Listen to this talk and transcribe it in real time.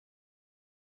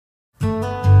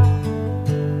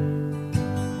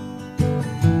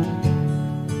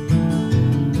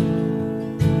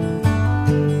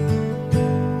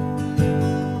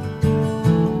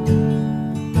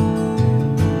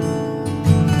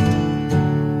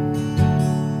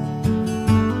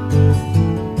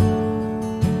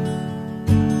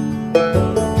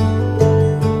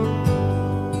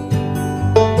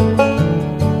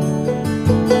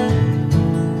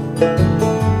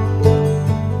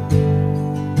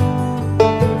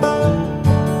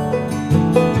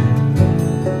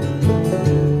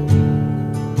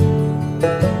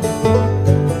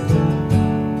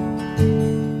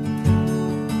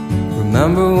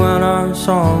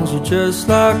songs are just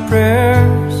like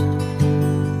prayers,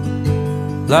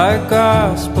 like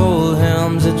gospel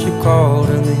hymns that you called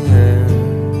in the air.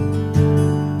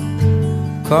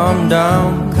 Come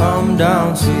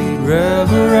down, sweet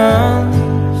reverence,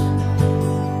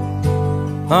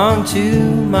 unto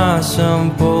my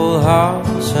simple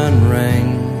house and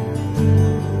ring,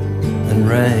 and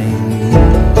ring.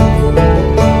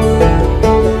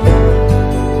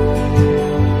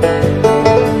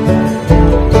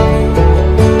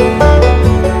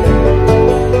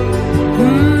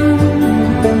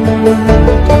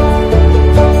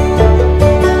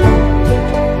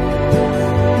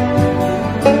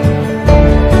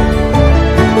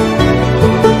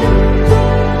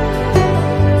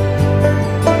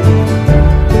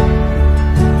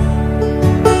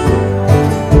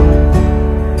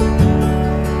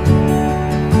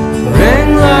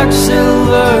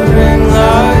 Silver, ring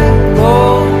like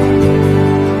gold,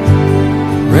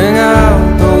 ring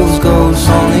out those ghosts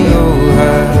on the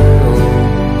Ohio.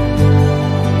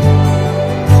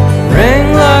 Ring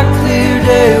like clear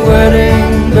day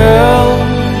wedding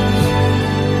bells.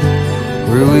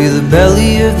 Were we the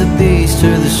belly of the beast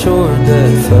or the sword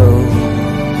that fell?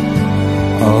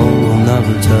 Oh, we'll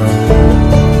never tell.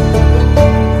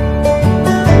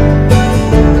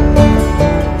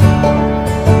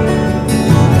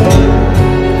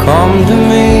 Come to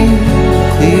me,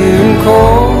 clear and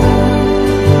cold,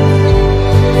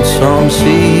 and some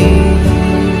sea.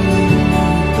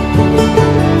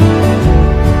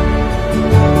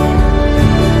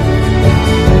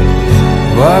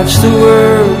 Watch the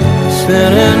world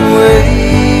spin in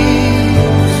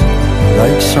waves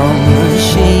like some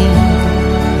machine.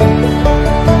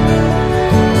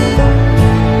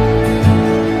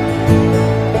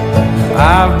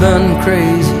 I've been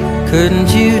crazy, couldn't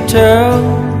you tell?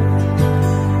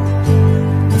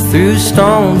 Threw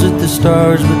stones at the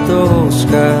stars, but the whole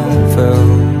sky fell.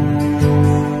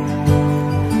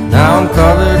 Now I'm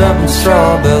covered up in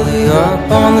straw, belly up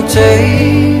on the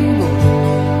table,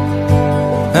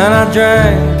 and I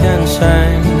drank and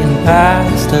sang and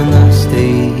passed in the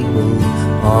stable.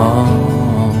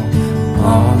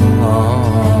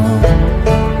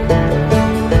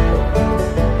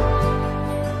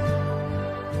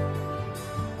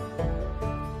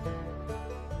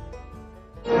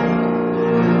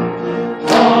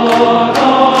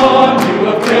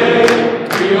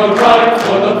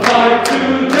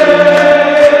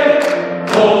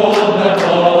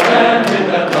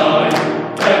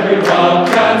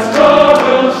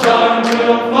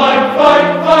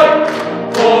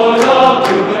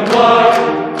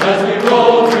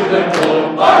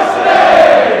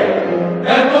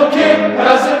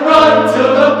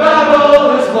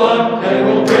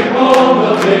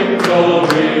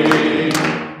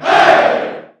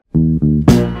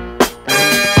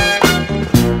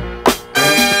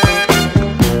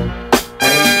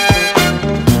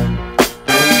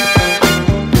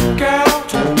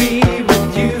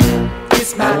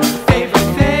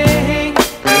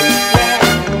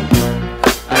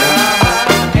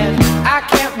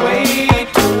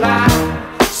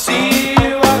 See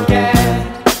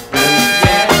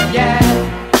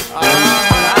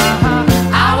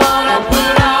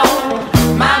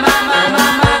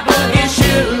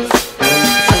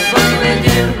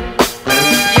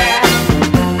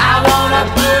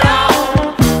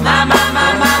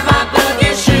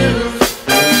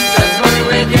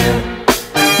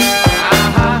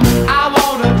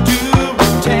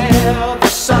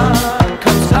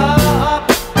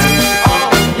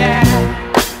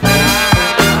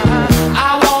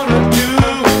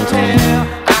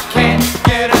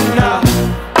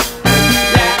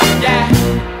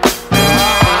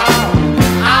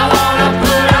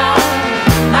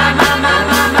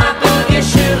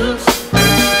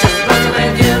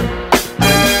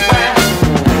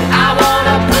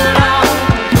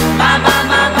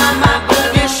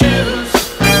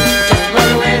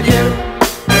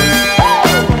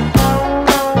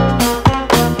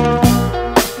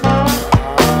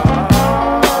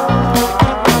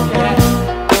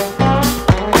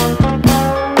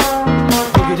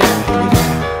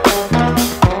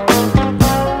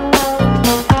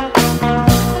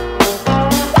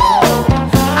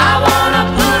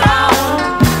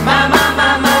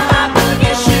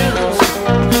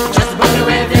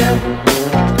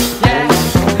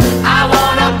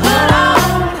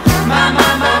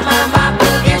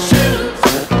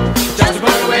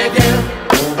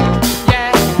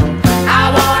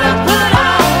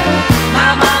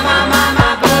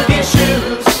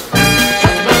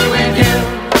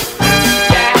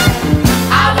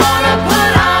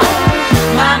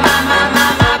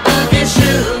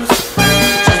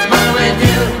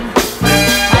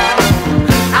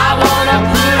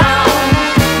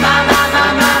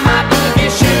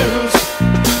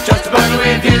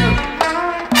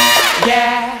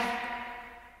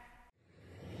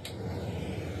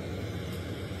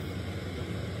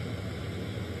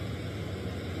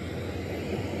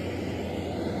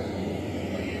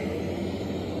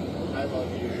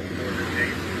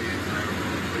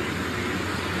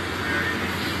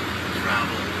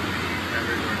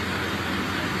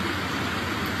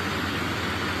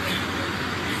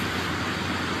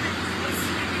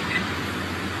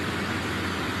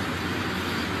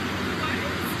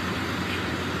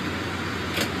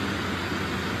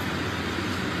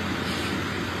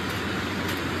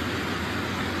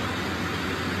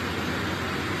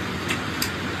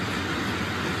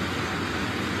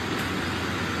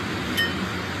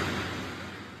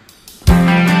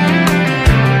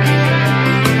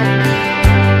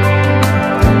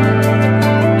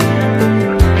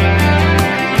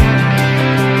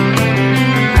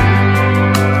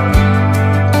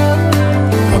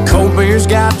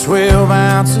got 12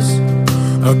 ounces.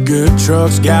 A good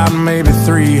truck's got maybe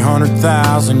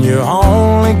 300,000. You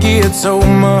only get so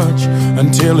much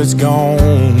until it's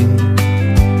gone.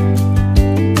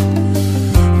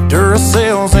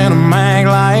 Duracell's in a mag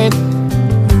light,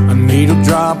 a needle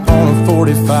drop on a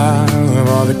 45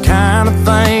 are the kind of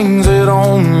things that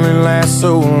only last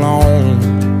so long.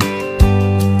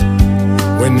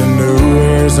 When the new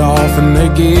wears off and they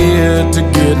get to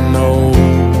getting old,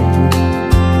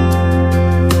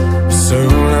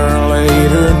 sooner or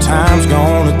later time's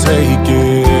gonna take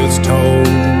its toll.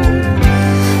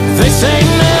 They say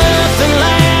nothing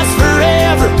lasts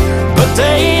forever, but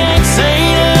they ain't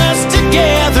seen us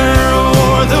together,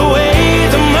 or the way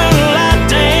the moonlight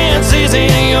dances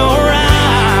in your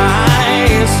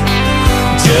eyes.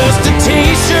 Just a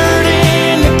t-shirt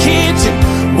in the kitchen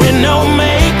with no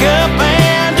makeup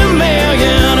and a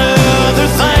million other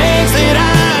things that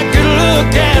I could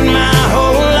look at my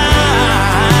whole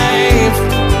life.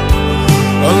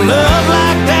 A love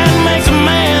like that makes a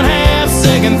man have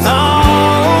second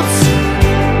thoughts.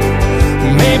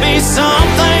 Maybe some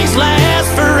things last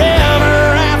forever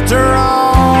after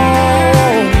all.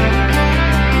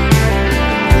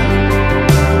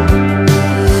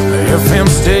 The FM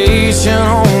station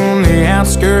on the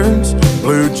outskirts,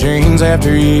 blue jeans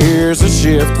after years of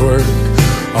shift work,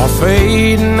 are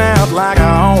fading out like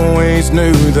I always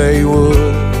knew they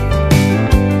would.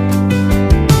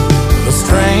 The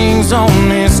strings on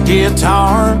this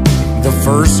guitar, the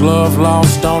first love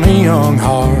lost on a young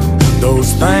heart,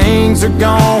 those things are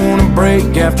gonna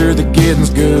break after the getting's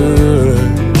good.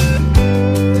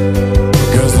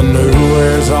 Because the new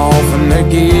wears off and they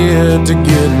get to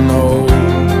getting old.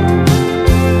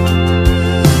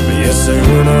 But yeah,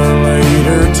 sooner or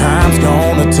later time's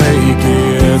gonna take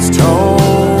its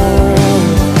toll.